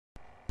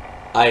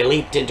I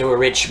leaped into a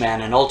rich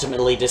man and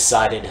ultimately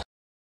decided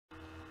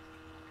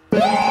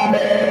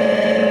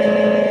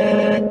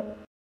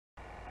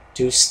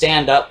to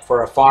stand up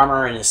for a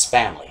farmer and his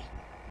family.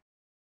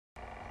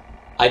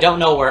 I don't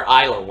know where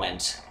Isla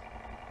went,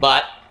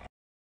 but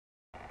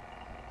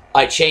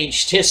I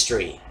changed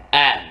history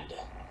and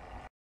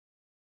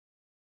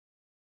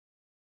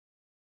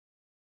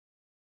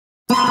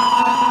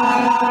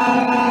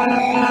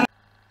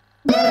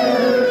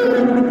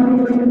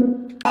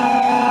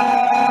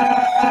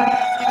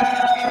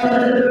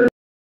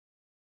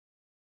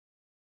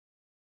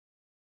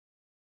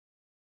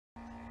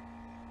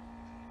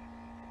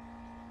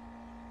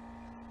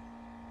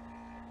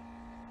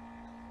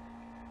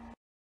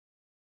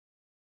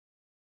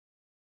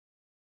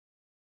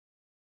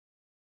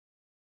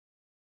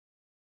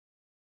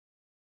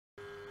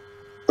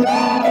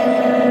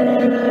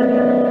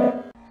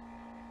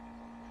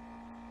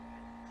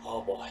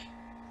oh boy.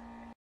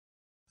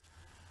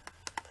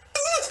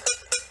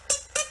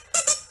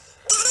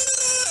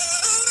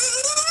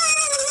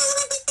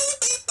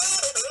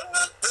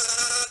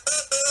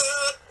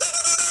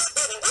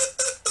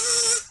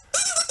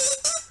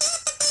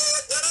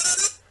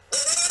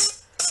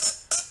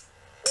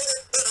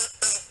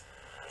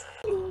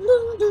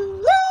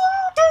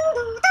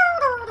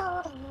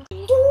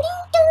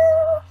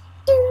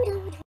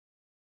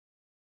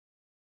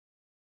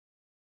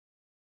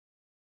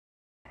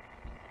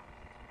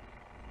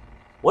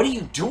 What are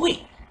you doing?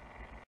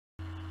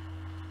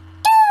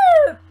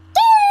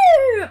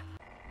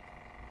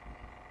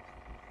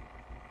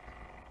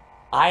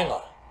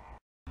 Isla.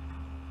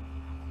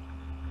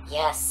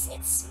 Yes,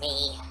 it's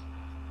me.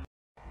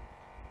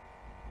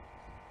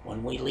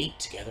 When we leaped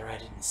together, I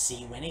didn't see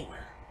you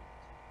anywhere.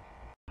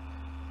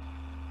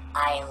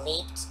 I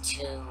leaped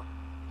to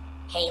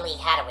Haley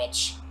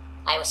Hadowich.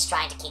 I was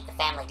trying to keep the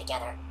family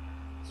together.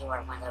 You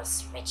were one of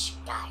those rich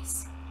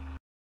guys.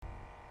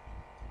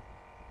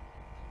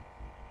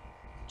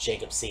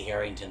 Jacob C.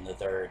 Harrington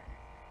III.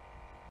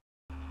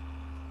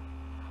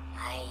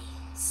 I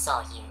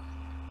saw you.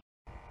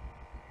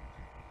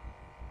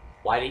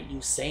 Why didn't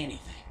you say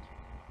anything?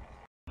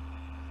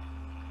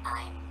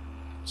 I'm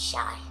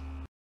shy.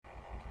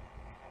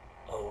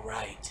 Oh,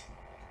 right.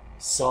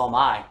 So am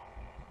I,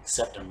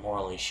 except on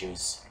moral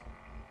issues.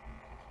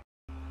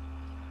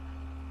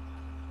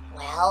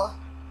 Well,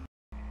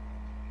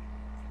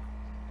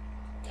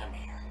 Come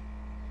here.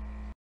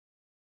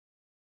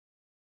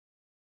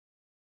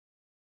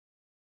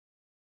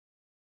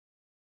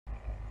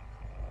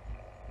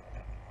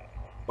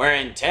 We're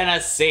in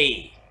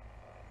Tennessee.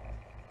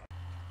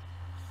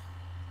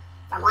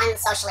 from one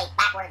socially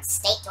backward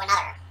state to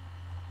another.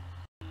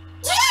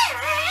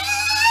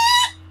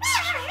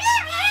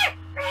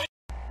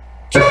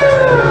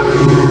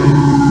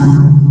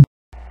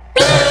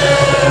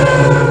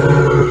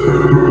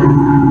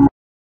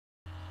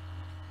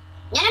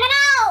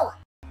 No!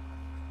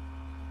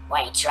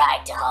 When he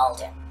tried to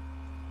hold him.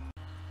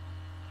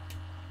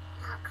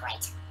 Oh,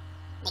 great.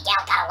 Miguel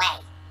got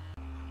away.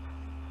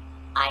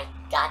 I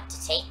got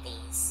to take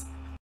these.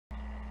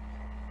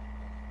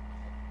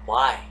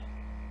 Why?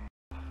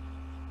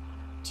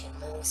 To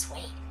lose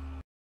weight.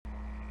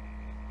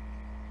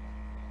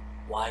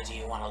 Why do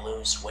you want to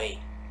lose weight?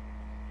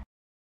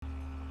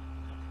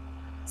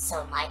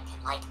 So Mike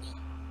can like me.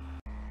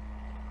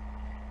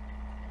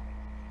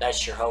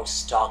 That's your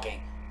host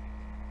talking.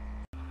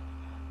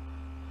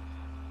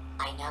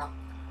 I know.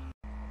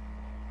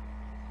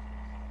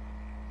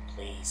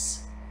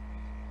 Please.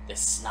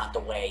 This is not the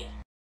way.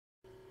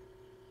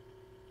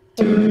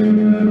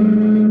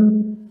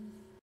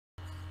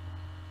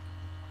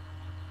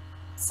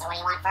 So what do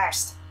you want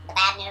first? The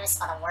bad news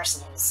or the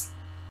worse news?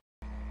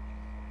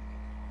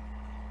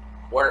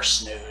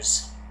 Worse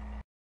news.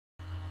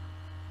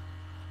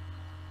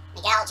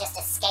 Miguel just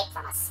escaped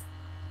from us.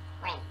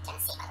 We're in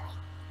Tennessee, by the way.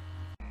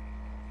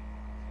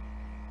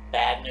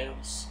 Bad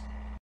news?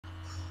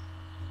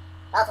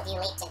 Both of you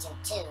leaped into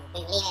two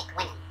bulimic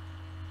women.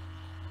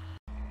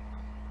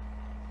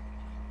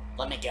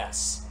 Let me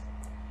guess.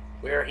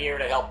 We're here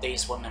to help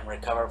these women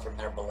recover from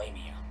their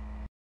bulimia.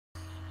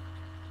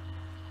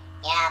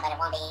 Yeah, but it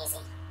won't be easy.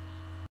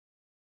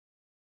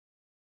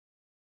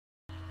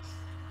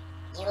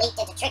 You leaped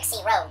into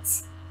Trixie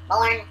Rhodes,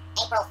 born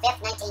April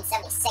 5th,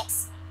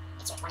 1976.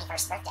 It's your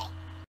 21st birthday.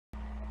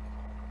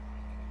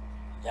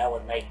 That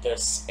would make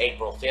this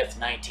April 5th,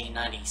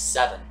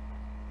 1997.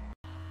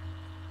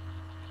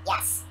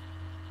 Yes.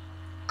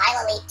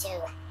 Isla leaped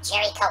to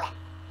Jerry Cohen,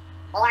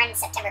 born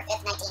September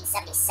 5th,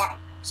 1977.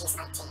 She's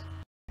 19.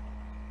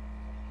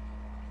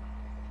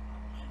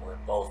 And we're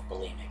both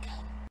bulimic.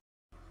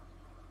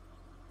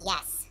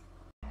 Yes.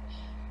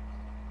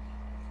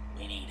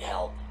 We need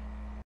help.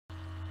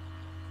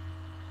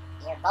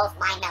 You're both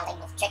mind melding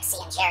with Trixie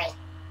and Jerry.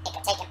 It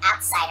could take an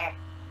outsider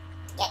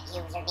to get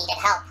you your needed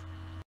help.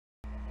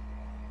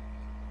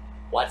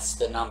 What's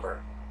the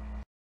number?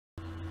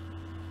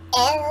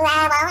 Oh,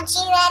 I want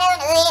you, I don't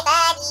know if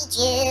I need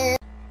you.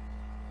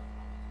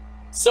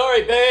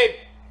 Sorry, babe.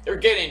 You're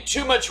getting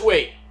too much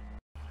weight.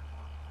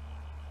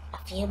 A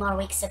few more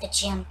weeks at the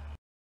gym.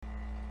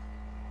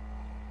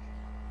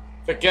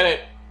 Forget it.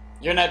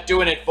 You're not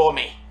doing it for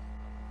me.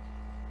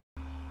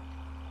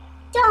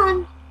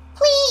 Don,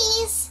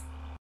 please!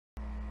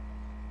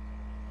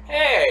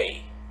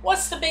 Hey,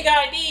 what's the big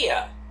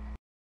idea?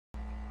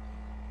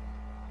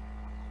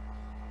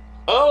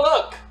 Oh,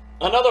 look!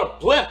 Another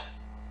blimp!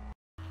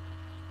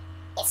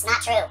 It's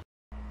not true.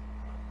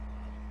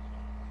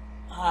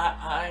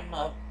 I'm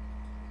a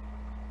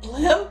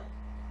blimp?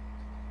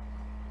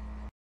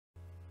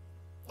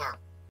 No.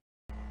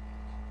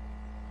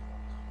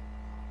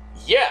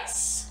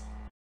 Yes!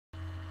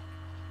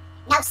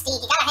 No,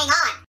 Steve, you gotta hang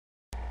on.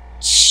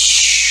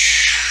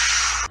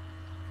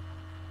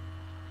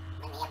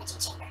 I'm in the imaging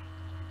chamber.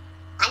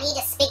 I need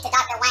to speak to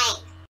Dr.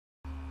 Wang.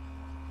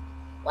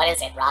 What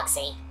is it,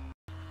 Roxy?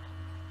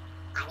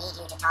 I need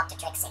you to talk to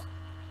Trixie.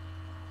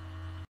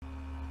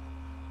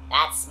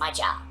 That's my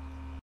job.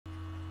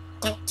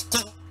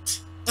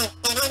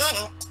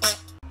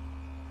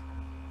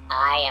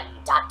 I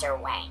am Dr.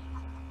 Wang.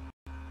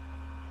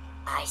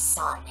 I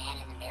saw a man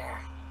in the mirror.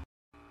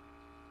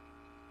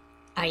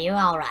 Are you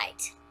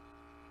alright?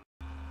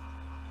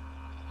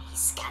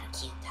 He's kinda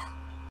cute,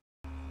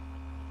 though.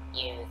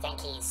 You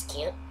think he's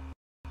cute?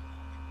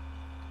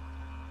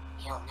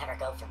 He'll never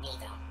go for me,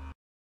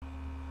 though.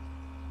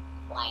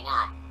 Why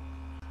not?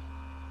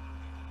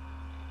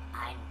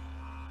 I'm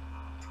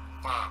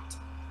fat.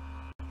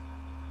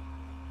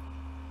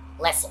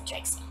 Listen,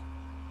 Trixie.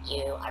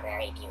 You are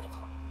very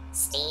beautiful.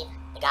 Steve,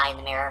 the guy in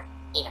the mirror,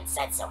 even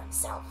said so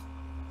himself.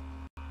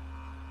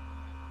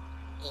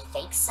 He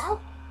thinks so?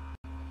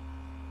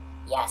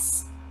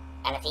 Yes.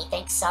 And if he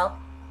thinks so,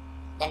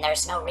 then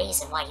there's no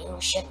reason why you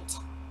shouldn't.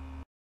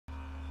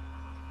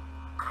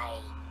 I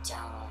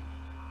don't...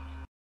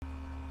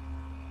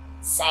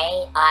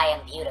 Say I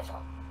am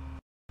beautiful.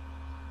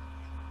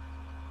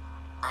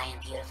 I am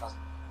beautiful.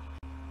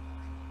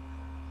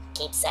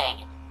 Keep saying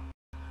it.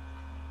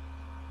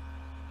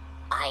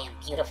 I am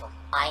beautiful.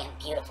 I am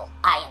beautiful.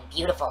 I am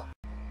beautiful.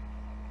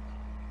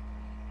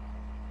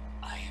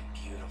 I am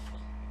beautiful.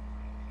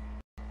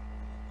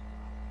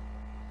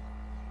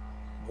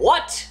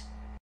 What?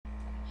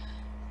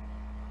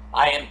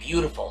 I am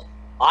beautiful.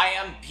 I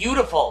am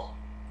beautiful.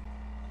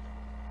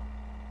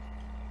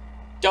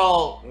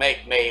 Don't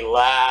make me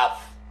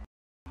laugh.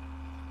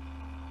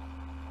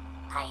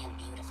 I am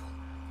beautiful.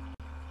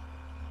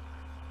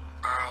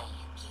 I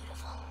am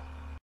beautiful.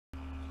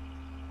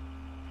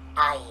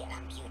 I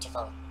am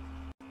beautiful.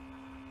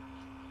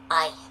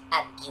 I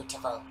am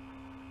beautiful.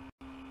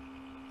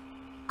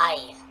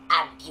 I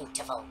am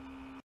beautiful.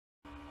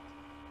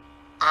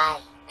 I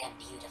am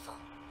beautiful.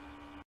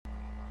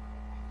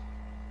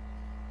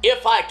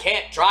 If I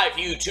can't drive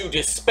you to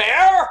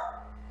despair?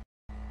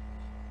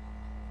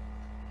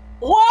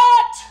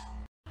 What?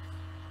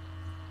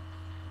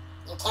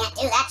 You can't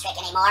do that trick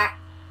anymore.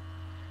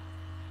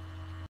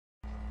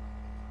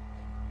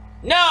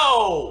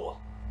 No!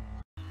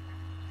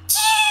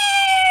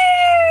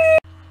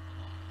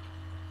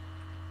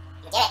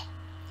 You did it.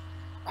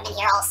 Women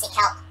here all seek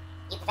help.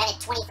 You prevented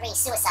 23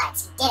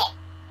 suicides. You did it.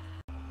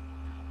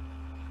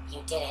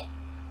 You did it.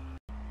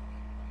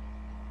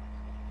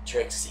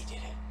 Trixie did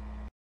it.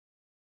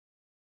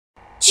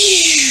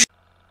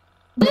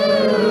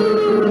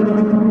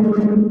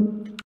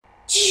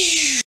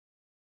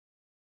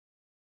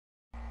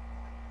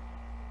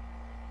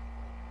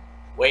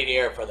 Wait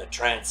here for the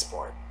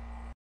transport.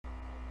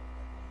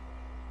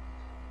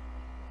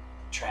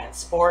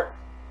 Transport?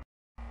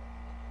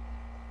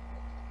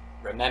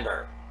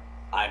 Remember,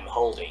 I'm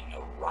holding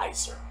a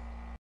riser.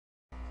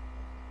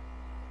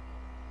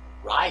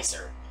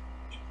 Riser?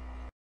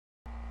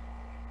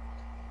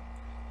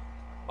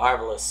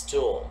 Marvelous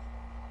tool.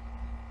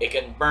 It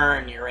can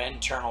burn your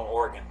internal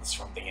organs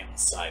from the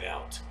inside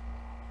out.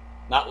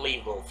 Not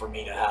legal for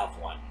me to have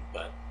one,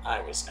 but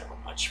I was never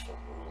much for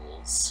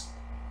rules.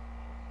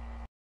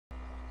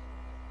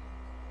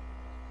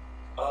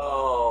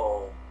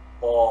 Oh,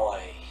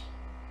 boy.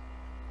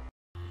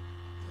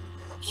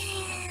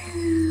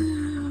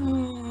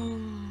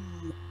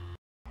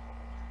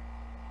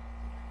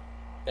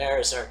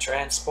 There's our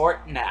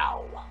transport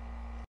now.